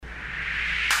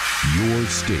Your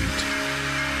state,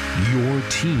 your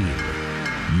team,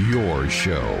 your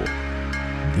show.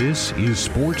 This is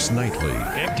Sports Nightly.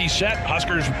 Empty set.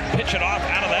 Huskers pitch it off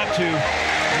out of that to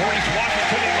Maurice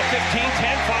Washington in the 15,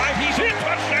 10-5. He's in.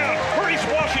 Touchdown. Maurice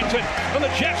Washington on the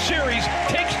Jet Series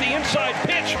takes the inside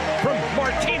pitch from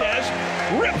Martinez,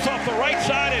 rips off the right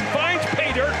side and finds pay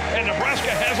dirt, and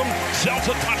Nebraska has him, sells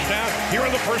a touchdown here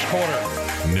in the first quarter.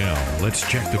 Now, let's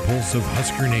check the pulse of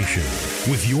Husker Nation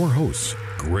with your hosts,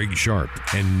 Greg Sharp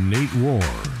and Nate Rohr.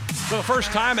 For the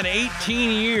first time in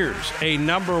 18 years, a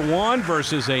number one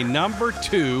versus a number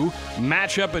two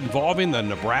matchup involving the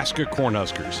Nebraska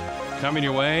Cornhuskers. Coming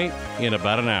your way in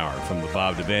about an hour from the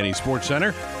Bob Devaney Sports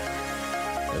Center,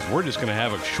 as we're just going to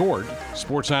have a short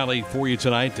Sports Nightly for you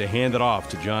tonight to hand it off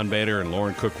to John Bader and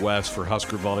Lauren Cook-West for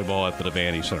Husker Volleyball at the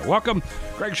Devaney Center. Welcome.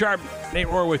 Greg Sharp, Nate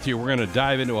Rohr with you. We're going to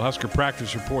dive into a Husker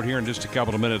practice report here in just a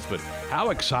couple of minutes, but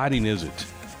how exciting is it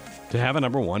to have a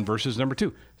number one versus number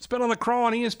two? It's been on the crawl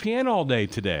on ESPN all day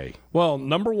today. Well,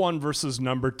 number one versus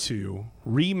number two,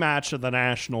 rematch of the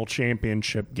national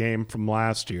championship game from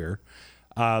last year.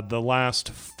 The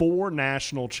last four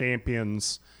national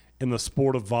champions in the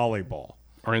sport of volleyball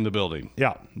are in the building.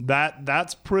 Yeah,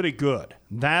 that's pretty good.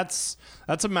 That's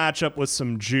a matchup with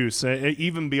some juice,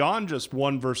 even beyond just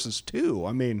one versus two.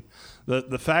 I mean,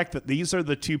 the fact that these are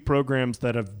the two programs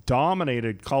that have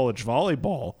dominated college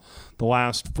volleyball the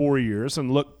last 4 years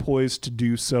and look poised to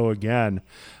do so again,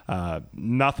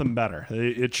 nothing better.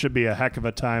 It should be a heck of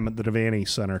a time at the Devaney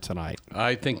Center tonight.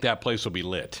 I think that place will be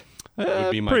lit.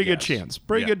 Would be my pretty guess. good chance.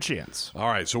 Pretty good chance. All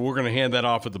right, so we're going to hand that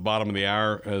off at the bottom of the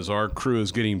hour as our crew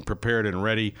is getting prepared and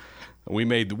ready. We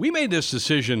made this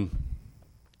decision.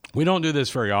 We don't do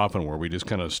this very often where we just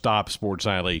kind of stop Sports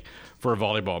Nightly for a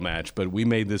volleyball match, but we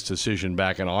made this decision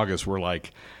back in August. We're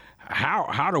like,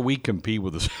 how do we compete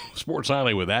with the Sports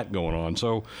Nightly with that going on?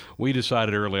 So we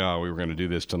decided early on we were going to do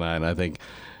this tonight, and I think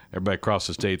everybody across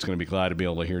the state is going to be glad to be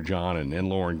able to hear John and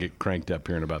Lauren get cranked up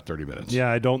here in about 30 minutes. Yeah,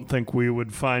 I don't think we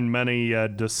would find many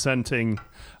dissenting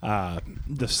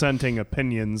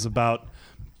opinions about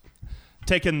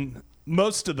taking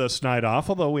most of this night off,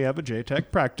 although we have a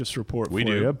JTech practice report for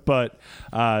you. But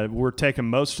we're taking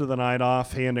most of the night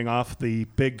off, handing off the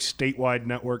big statewide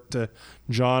network to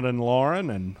John and Lauren,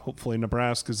 and hopefully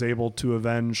Nebraska's able to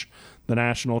avenge the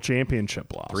national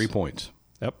championship loss. 3 points.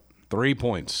 3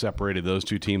 points separated those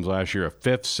two teams last year, a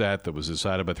fifth set that was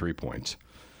decided by 3 points.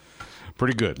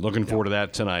 Pretty good. Looking forward to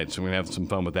that tonight, so we're going to have some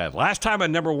fun with that. Last time a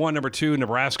number one, number two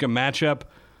Nebraska matchup,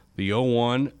 the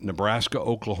 0-1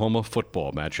 Nebraska-Oklahoma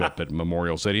football matchup at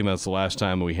Memorial Stadium. That's the last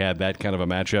time we had that kind of a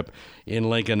matchup in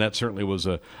Lincoln. That certainly was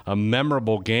a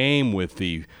memorable game with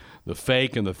the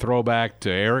fake and the throwback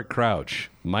to Eric Crouch.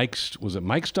 Was it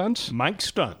Mike Stunts? Mike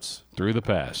Stunts. Through the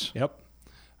pass. Yep.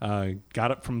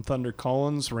 Got it from Thunder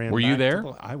Collins. Were you there?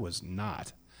 I was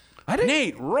not.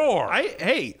 Nate Rohr.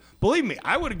 Hey, believe me,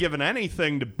 I would have given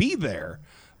anything to be there.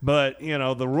 But, the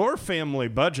Rohr family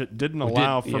budget didn't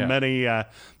allow for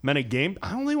many games.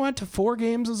 I only went to 4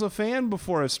 games as a fan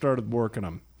before I started working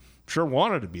them. Sure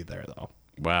wanted to be there, though.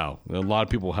 Wow. A lot of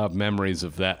people have memories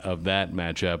of that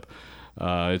matchup.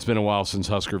 It's been a while since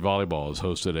Husker Volleyball has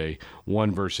hosted a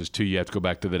 1 versus 2. You have to go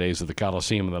back to the days of the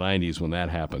Coliseum in the 90s when that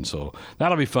happened. So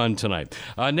that'll be fun tonight.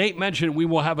 Nate mentioned we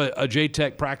will have a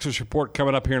JTech practice report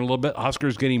coming up here in a little bit.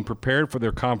 Huskers getting prepared for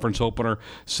their conference opener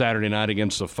Saturday night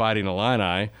against the Fighting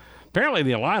Illini. Apparently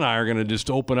the Illini are going to just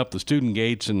open up the student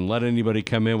gates and let anybody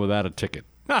come in without a ticket.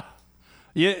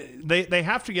 Yeah, they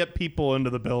have to get people into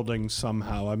the building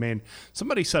somehow. I mean,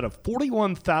 somebody said a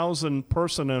 41,000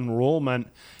 person enrollment.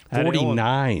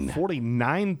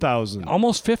 49,000.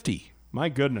 Almost 50. My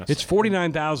goodness. It's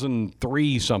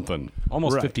 49,003 something.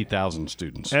 Almost 50,000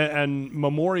 students. And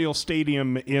Memorial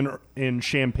Stadium in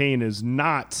Champaign is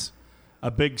not a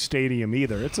big stadium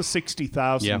either. It's a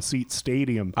 60,000 seat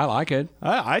stadium. I like it.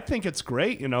 I think it's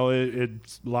great.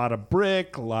 It's a lot of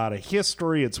brick, a lot of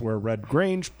history. It's where Red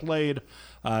Grange played.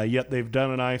 Yet they've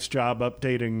done a nice job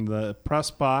updating the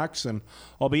press box, and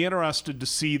I'll be interested to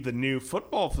see the new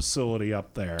football facility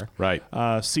up there. Right.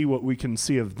 See what we can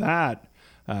see of that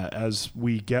as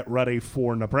we get ready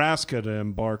for Nebraska to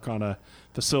embark on a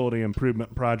facility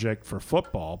improvement project for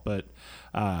football. But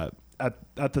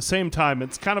at the same time,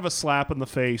 it's kind of a slap in the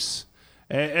face,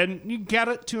 and you get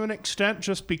it to an extent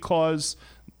just because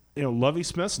Lovie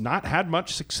Smith's not had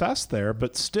much success there,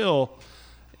 but still.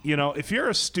 If you're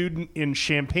a student in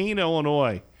Champaign,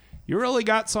 Illinois, you really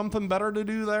got something better to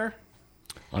do there?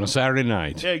 On a Saturday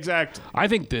night. Yeah, exactly. I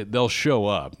think that they'll show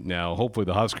up. Now, hopefully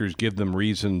the Huskers give them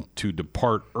reason to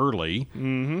depart early,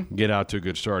 get out to a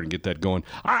good start and get that going.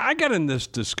 I got in this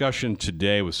discussion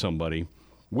today with somebody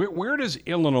Where does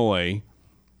Illinois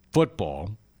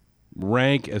football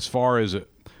rank as far as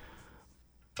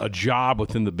a job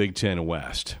within the Big Ten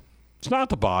West? It's not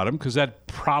the bottom, because that'd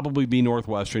probably be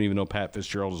Northwestern, even though Pat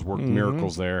Fitzgerald has worked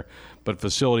miracles there. But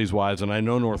facilities-wise, and I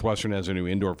know Northwestern has a new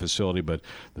indoor facility, but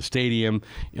the stadium,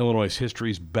 Illinois'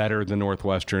 history is better than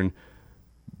Northwestern.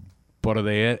 But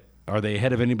are they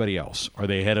ahead of anybody else? Are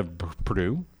they ahead of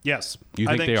Purdue? Yes. You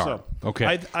think they are? So.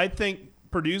 Okay. I think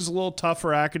Purdue's a little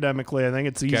tougher academically. I think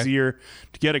it's easier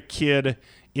to get a kid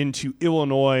into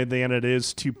Illinois than it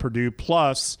is to Purdue.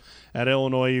 Plus, at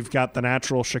Illinois, you've got the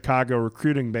natural Chicago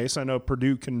recruiting base. I know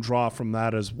Purdue can draw from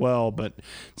that as well, but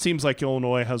it seems like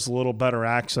Illinois has a little better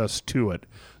access to it.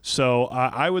 So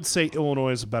I would say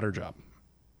Illinois is a better job.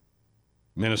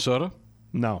 Minnesota?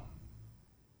 No.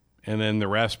 And then the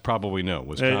rest probably no.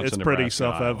 Wisconsin, it's pretty Nebraska,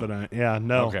 self-evident. Yeah,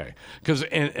 no. Okay. Because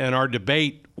and our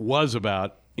debate was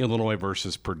about Illinois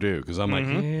versus Purdue, because I'm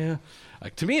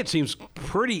like, to me it seems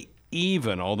pretty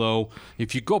even, although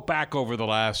if you go back over the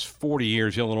last 40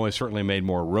 years, Illinois certainly made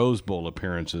more Rose Bowl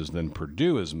appearances than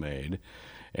Purdue has made.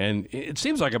 And it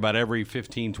seems like about every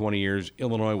 15, 20 years,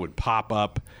 Illinois would pop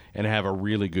up and have a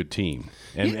really good team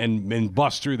and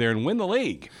bust through there and win the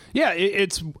league. Yeah,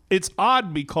 it's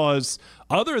odd because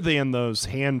other than those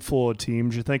handful of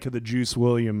teams, you think of the Juice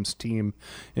Williams team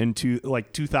in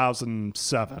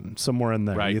 2007, somewhere in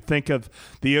there. Right. You think of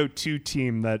the 2002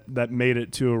 team that made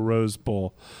it to a Rose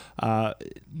Bowl.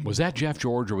 Was that Jeff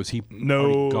George, or was he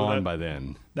No, gone by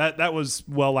then? That was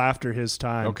well after his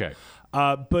time. Okay.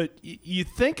 But you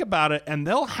think about it, and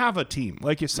they'll have a team,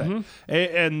 like you said,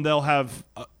 and they'll have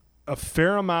a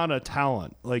fair amount of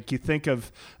talent. Like you think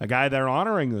of a guy they're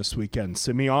honoring this weekend,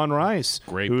 Simeon Rice,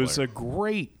 who's a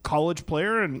great college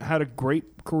player and had a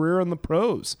great career in the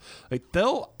pros. Like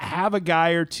they'll have a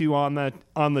guy or two on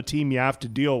the team you have to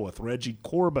deal with. Reggie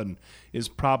Corbin is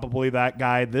probably that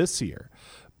guy this year,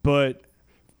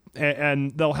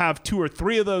 and they'll have 2 or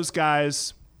 3 of those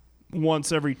guys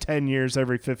once every 10 years,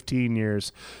 every 15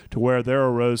 years, to where they're a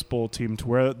Rose Bowl team, to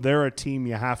where they're a team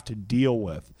you have to deal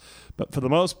with. But for the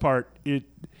most part,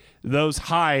 those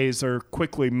highs are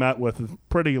quickly met with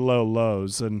pretty low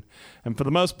lows. And for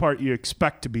the most part, you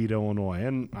expect to beat Illinois.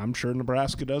 And I'm sure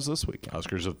Nebraska does this weekend.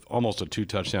 Huskers are almost a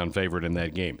 2-touchdown favorite in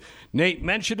that game. Nate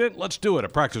mentioned it. Let's do it. A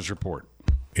practice report.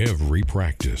 Every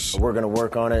practice. We're going to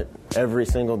work on it every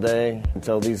single day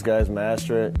until these guys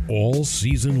master it. All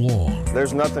season long.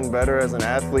 There's nothing better as an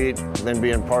athlete than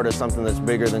being part of something that's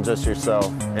bigger than just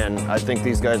yourself. And I think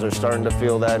these guys are starting to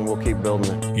feel that, and we'll keep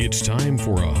building it. It's time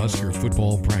for a Husker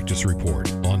football practice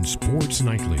report on Sports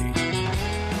Nightly.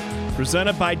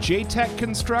 Presented by J-Tech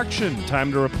Construction. Time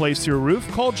to replace your roof?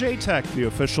 Call J-Tech, the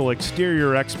official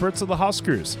exterior experts of the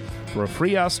Huskers, for a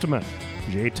free estimate.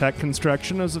 J-Tech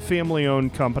Construction is a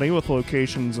family-owned company with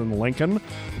locations in Lincoln,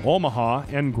 Omaha,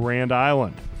 and Grand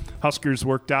Island. Huskers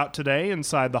worked out today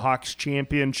inside the Hawks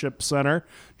Championship Center,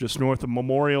 just north of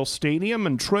Memorial Stadium,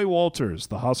 and Troy Walters,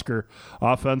 the Husker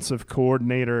offensive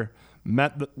coordinator,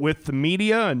 met with the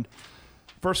media. And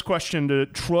first question to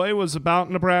Troy was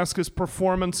about Nebraska's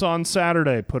performance on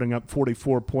Saturday, putting up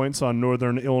 44 points on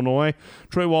Northern Illinois.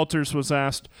 Troy Walters was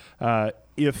asked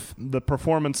if the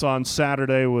performance on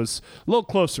Saturday was a little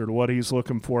closer to what he's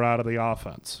looking for out of the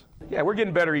offense. Yeah, we're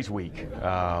getting better each week.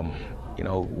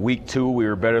 Week 2 we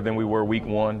were better than we were week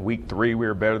 1. Week 3 we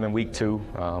were better than week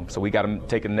 2. So we got to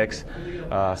take the next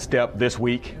step this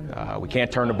week. We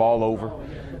can't turn the ball over.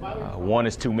 1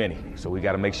 is too many. So we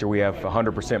got to make sure we have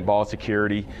 100% ball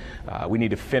security. We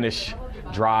need to finish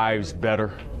drives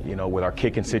better. With our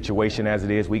kicking situation as it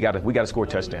is, we got to score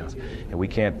touchdowns, and we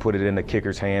can't put it in the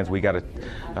kicker's hands. We got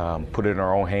to put it in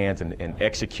our own hands and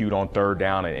execute on third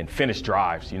down and finish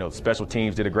drives. Special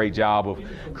teams did a great job of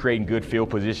creating good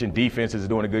field position. Defense is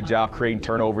doing a good job creating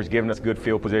turnovers, giving us good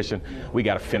field position. We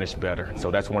got to finish better. So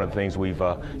that's one of the things we've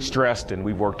stressed and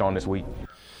we've worked on this week.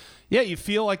 Yeah, you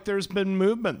feel like there's been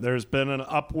movement. There's been an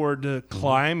upward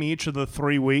climb each of the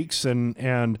 3 weeks, and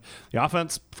the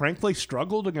offense, frankly,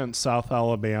 struggled against South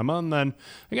Alabama. And then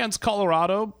against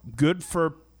Colorado, good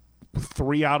for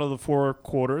 3 out of the 4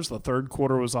 quarters. The third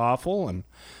quarter was awful.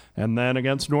 And then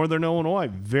against Northern Illinois,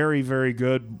 very, very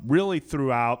good, really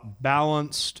throughout,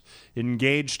 balanced,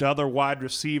 engaged other wide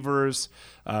receivers.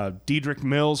 Dedrick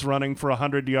Mills running for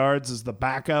 100 yards as the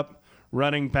backup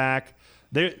running back.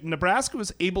 Nebraska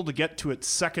was able to get to its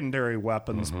secondary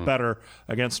weapons better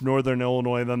against Northern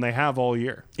Illinois than they have all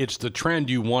year. It's the trend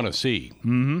you want to see.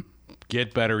 Mm-hmm.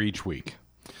 Get better each week.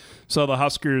 So the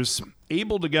Huskers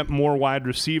able to get more wide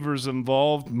receivers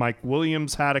involved. Mike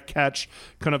Williams had a catch.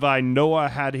 Kunavai Noah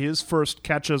had his first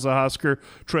catch as a Husker.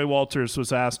 Trey Walters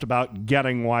was asked about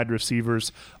getting wide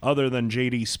receivers other than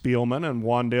J.D. Spielman and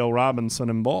Wandale Robinson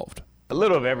involved. A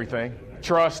little of everything.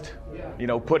 Trust,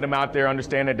 putting them out there,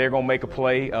 understand that they're going to make a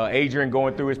play. Adrian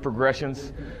going through his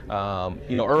progressions.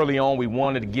 Early on we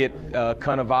wanted to get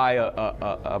Kunavai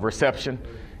a reception.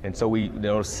 And so we,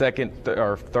 second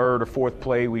or third or fourth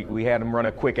play, we had him run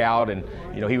a quick out, and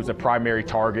he was a primary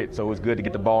target, so it was good to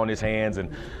get the ball in his hands. And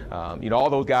all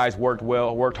those guys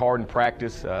worked hard in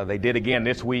practice. They did again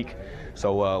this week.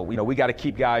 So we got to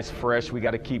keep guys fresh. We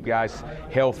got to keep guys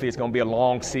healthy. It's going to be a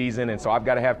long season, and so I've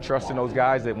got to have trust in those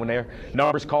guys that when their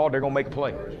number's called, they're going to make a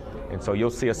play. And so you'll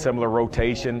see a similar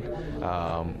rotation.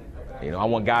 I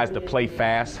want guys to play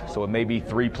fast, so it may be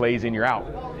 3 plays and you're out.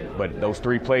 But those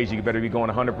 3 plays, you better be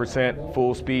going 100%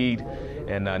 full speed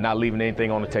and not leaving anything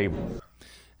on the table.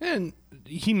 And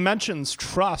he mentions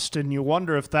trust, and you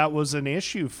wonder if that was an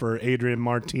issue for Adrian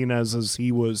Martinez as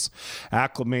he was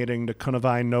acclimating to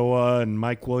Kunavai Noah and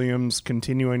Mike Williams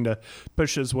continuing to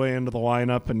push his way into the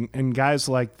lineup and guys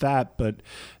like that. But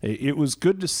it was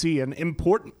good to see and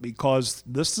important because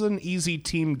this is an easy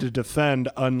team to defend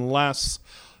unless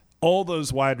all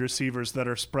those wide receivers that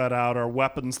are spread out are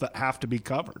weapons that have to be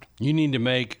covered. You need to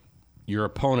make your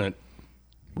opponent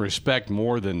respect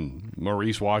more than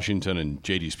Maurice Washington and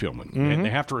J.D. Spielman. Mm-hmm. They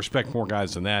have to respect more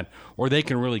guys than that, or they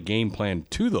can really game plan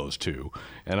to those two.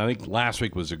 And I think last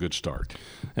week was a good start.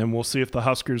 And we'll see if the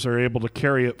Huskers are able to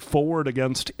carry it forward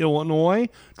against Illinois.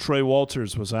 Trey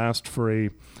Walters was asked for a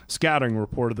scouting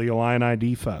report of the Illini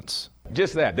defense.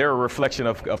 Just that. They're a reflection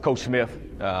of Coach Smith,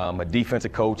 a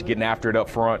defensive coach, getting after it up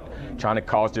front, trying to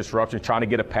cause disruption, trying to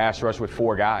get a pass rush with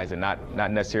 4 guys and not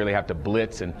necessarily have to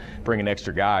blitz and bring an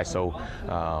extra guy. So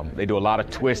they do a lot of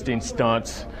twisting,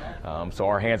 stunts, so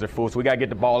our hands are full. So we got to get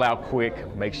the ball out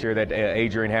quick, make sure that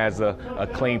Adrian has a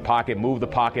clean pocket, move the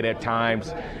pocket at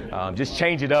times, just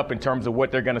change it up in terms of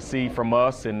what they're going to see from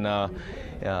us. And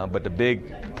but the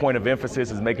big point of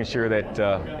emphasis is making sure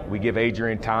that we give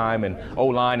Adrian time, and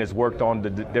O-line has worked on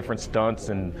the different stunts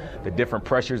and the different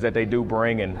pressures that they do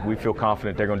bring, and we feel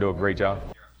confident they're going to do a great job.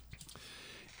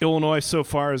 Illinois so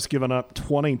far has given up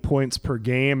 20 points per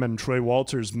game, and Trey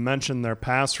Walters mentioned their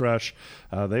pass rush.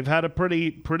 They've had a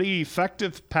pretty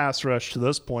effective pass rush to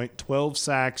this point, 12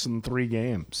 sacks in 3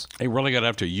 games. They really got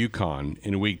after UConn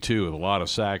in week 2 with a lot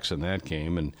of sacks in that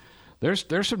game, and there's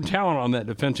some talent on that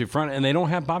defensive front, and they don't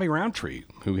have Bobby Roundtree,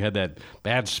 who had that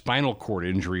bad spinal cord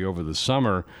injury over the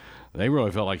summer. They really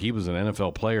felt like he was an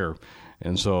NFL player,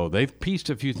 and so they've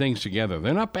pieced a few things together.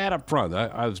 They're not bad up front.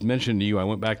 I was mentioning to you, I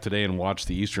went back today and watched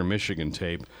the Eastern Michigan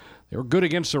tape. They were good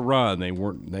against the run.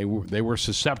 They were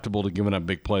susceptible to giving up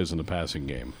big plays in the passing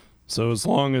game. So as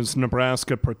long as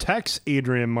Nebraska protects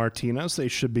Adrian Martinez, they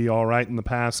should be all right in the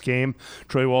pass game.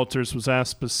 Trey Walters was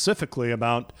asked specifically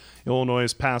about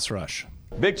Illinois' pass rush.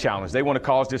 Big challenge. They want to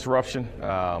cause disruption.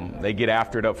 They get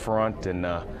after it up front, and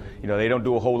they don't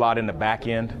do a whole lot in the back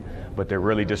end, but they're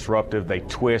really disruptive. They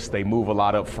twist. They move a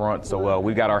lot up front. So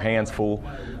we got our hands full.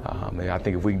 And I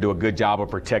think if we can do a good job of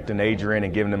protecting Adrian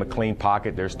and giving them a clean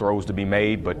pocket, there's throws to be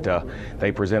made, but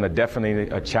they present definitely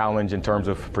a challenge in terms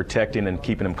of protecting and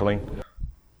keeping them clean.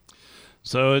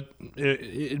 So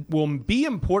it will be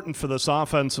important for this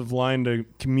offensive line to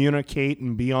communicate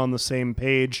and be on the same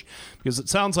page, because it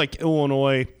sounds like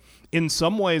Illinois, in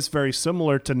some ways very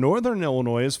similar to Northern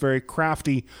Illinois, is very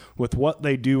crafty with what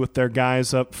they do with their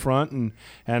guys up front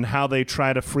and how they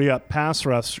try to free up pass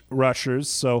rushers.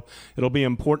 So it'll be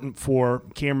important for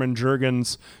Cameron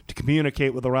Jurgens to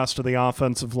communicate with the rest of the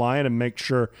offensive line and make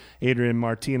sure Adrian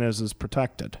Martinez is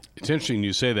protected. It's interesting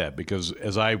you say that, because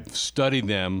as I've studied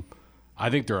them, I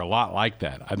think they're a lot like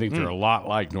that. I think they're a lot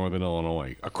like Northern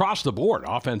Illinois across the board,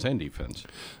 offense and defense.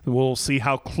 We'll see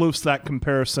how close that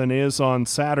comparison is on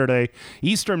Saturday.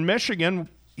 Eastern Michigan,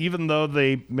 even though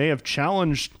they may have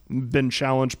been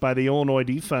challenged by the Illinois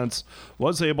defense,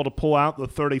 was able to pull out the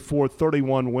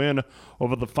 34-31 win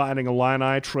over the Fighting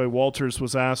Illini. Trey Walters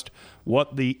was asked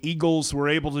what the Eagles were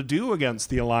able to do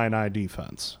against the Illini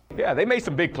defense. Yeah, they made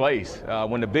some big plays.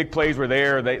 When the big plays were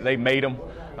there, they made them.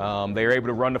 They were able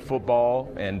to run the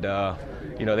football, and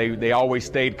they always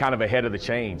stayed kind of ahead of the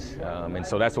chains. And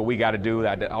so that's what we got to do.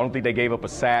 I don't think they gave up a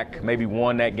sack, maybe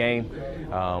one that game.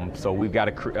 So we've got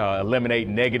to eliminate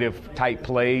negative type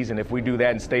plays, and if we do that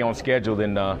and stay on schedule,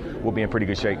 then we'll be in pretty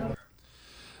good shape.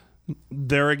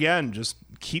 There again, just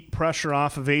keep pressure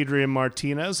off of Adrian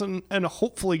Martinez and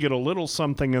hopefully get a little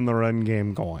something in the run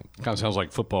game going. Kind of sounds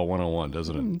like football 101,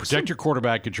 doesn't it? Protect your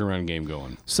quarterback, get your run game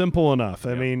going. Simple enough.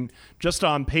 I mean, just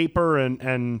on paper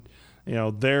and you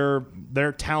know,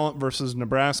 their talent versus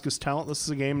Nebraska's talent, this is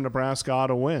a game Nebraska ought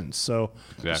to win. So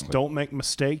just don't make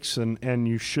mistakes, and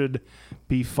you should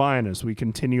be fine as we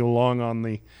continue along on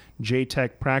the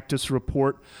JTech practice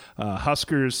report.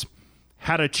 Huskers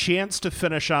had a chance to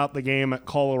finish out the game at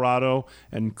Colorado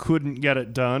and couldn't get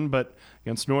it done, but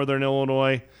against Northern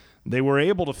Illinois, they were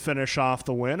able to finish off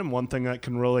the win, and one thing that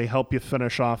can really help you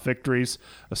finish off victories,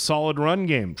 a solid run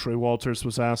game. Trey Walters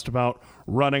was asked about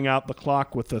running out the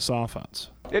clock with this offense.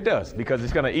 It does, because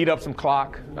it's going to eat up some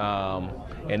clock,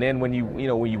 and then when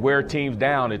you wear teams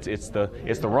down, it's the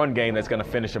run game that's going to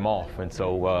finish them off. And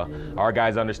so our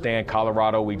guys understand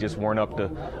Colorado. We just weren't up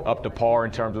to par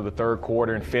in terms of the third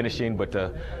quarter and finishing, but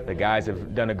the guys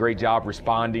have done a great job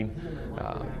responding.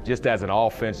 Just as an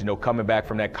offense, coming back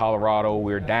from that Colorado,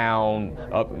 we were down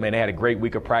up. Man, they had a great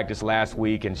week of practice last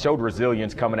week and showed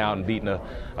resilience coming out and beating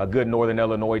a good Northern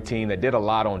Illinois team that did a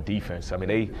lot on defense. I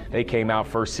mean, they came out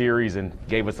first series and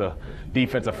gave us a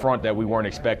defensive front that we weren't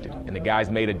expecting, and the guys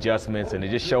made adjustments, and it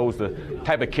just shows the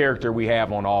type of character we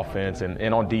have on offense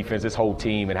and on defense, this whole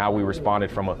team, and how we responded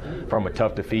from a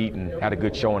tough defeat and had a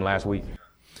good showing last week.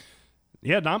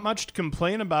 Yeah, not much to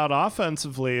complain about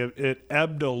offensively. It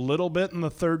ebbed a little bit in the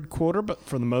third quarter, but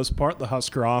for the most part, the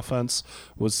Husker offense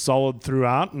was solid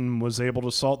throughout and was able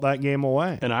to salt that game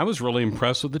away. And I was really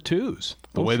impressed with the twos.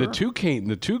 The way the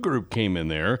two group came in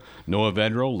there. Noah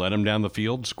Vedro led him down the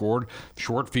field, scored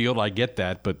short field. I get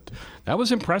that, but that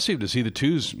was impressive to see the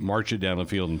twos march it down the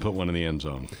field and put one in the end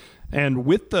zone. And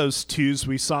with those twos,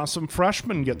 we saw some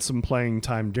freshmen get some playing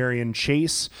time. Darian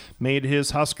Chase made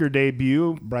his Husker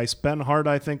debut. Bryce Benhart,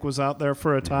 I think, was out there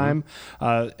for a time.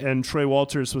 And Trey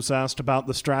Walters was asked about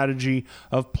the strategy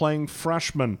of playing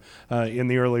freshmen in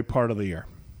the early part of the year.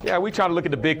 Yeah, we try to look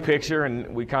at the big picture,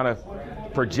 and we kind of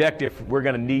project if we're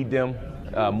going to need them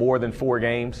more than 4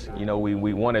 games.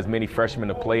 We want as many freshmen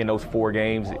to play in those 4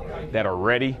 games that are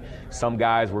ready. Some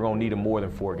guys, we're going to need them more than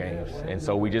 4 games. And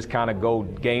so we just kind of go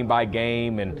game by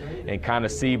game and kind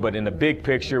of see. But in the big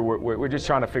picture, we're just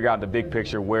trying to figure out the big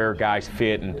picture where guys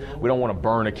fit. And we don't want to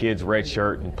burn a kid's red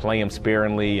shirt and play him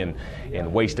sparingly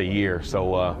and waste a year.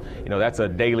 So, that's a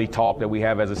daily talk that we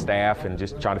have as a staff, and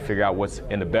just trying to figure out what's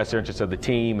in the best interest of the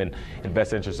team and in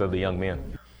best interest of the young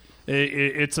men.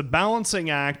 It's a balancing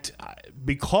act.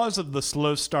 Because of the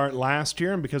slow start last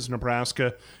year and because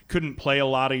Nebraska couldn't play a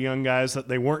lot of young guys that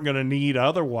they weren't going to need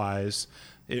otherwise,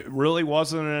 it really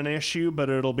wasn't an issue,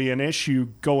 but it'll be an issue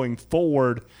going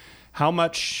forward. How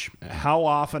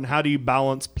often, how do you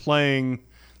balance playing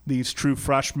these true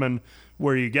freshmen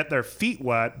where you get their feet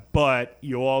wet, but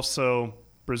you also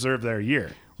preserve their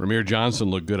year? Rahmir Johnson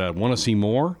looked good. I want to see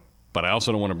more, but I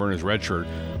also don't want to burn his red shirt.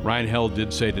 Ryan Held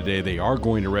did say today they are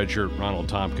going to redshirt Ronald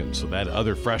Tompkins, so that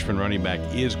other freshman running back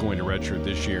is going to redshirt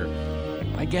this year.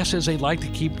 My guess is they'd like to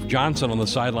keep Johnson on the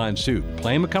sidelines too.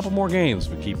 Play him a couple more games,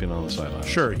 but keep him on the sidelines.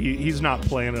 Sure, he's not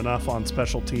playing enough on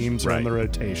special teams or in the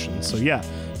rotation. So yeah,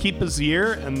 keep his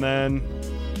year and then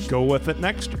go with it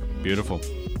next year. Beautiful.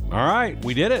 All right,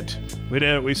 we did it. We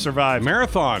did it. We survived.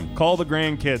 Marathon. Call the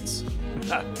grandkids.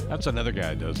 That's another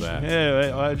guy that does that.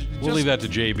 Yeah, we'll leave that to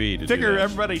JB to figure do that.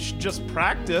 Everybody should just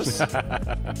practice. All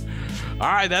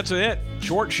right, that's it.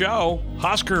 Short show.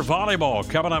 Husker volleyball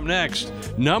coming up next.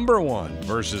 Number 1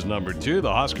 versus number 2.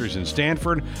 The Huskers in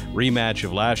Stanford. Rematch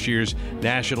of last year's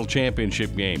national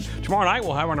championship game. Tomorrow night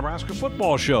we'll have our Nebraska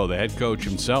football show. The head coach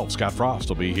himself, Scott Frost,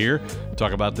 will be here to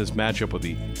talk about this matchup with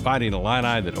the Fighting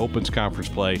Illini that opens conference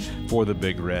play for the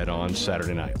Big Red on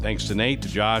Saturday night. Thanks to Nate, to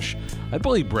Josh. I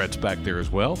believe Brett's back there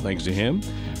as well. Thanks to him.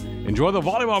 Enjoy the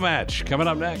volleyball match coming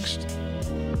up next.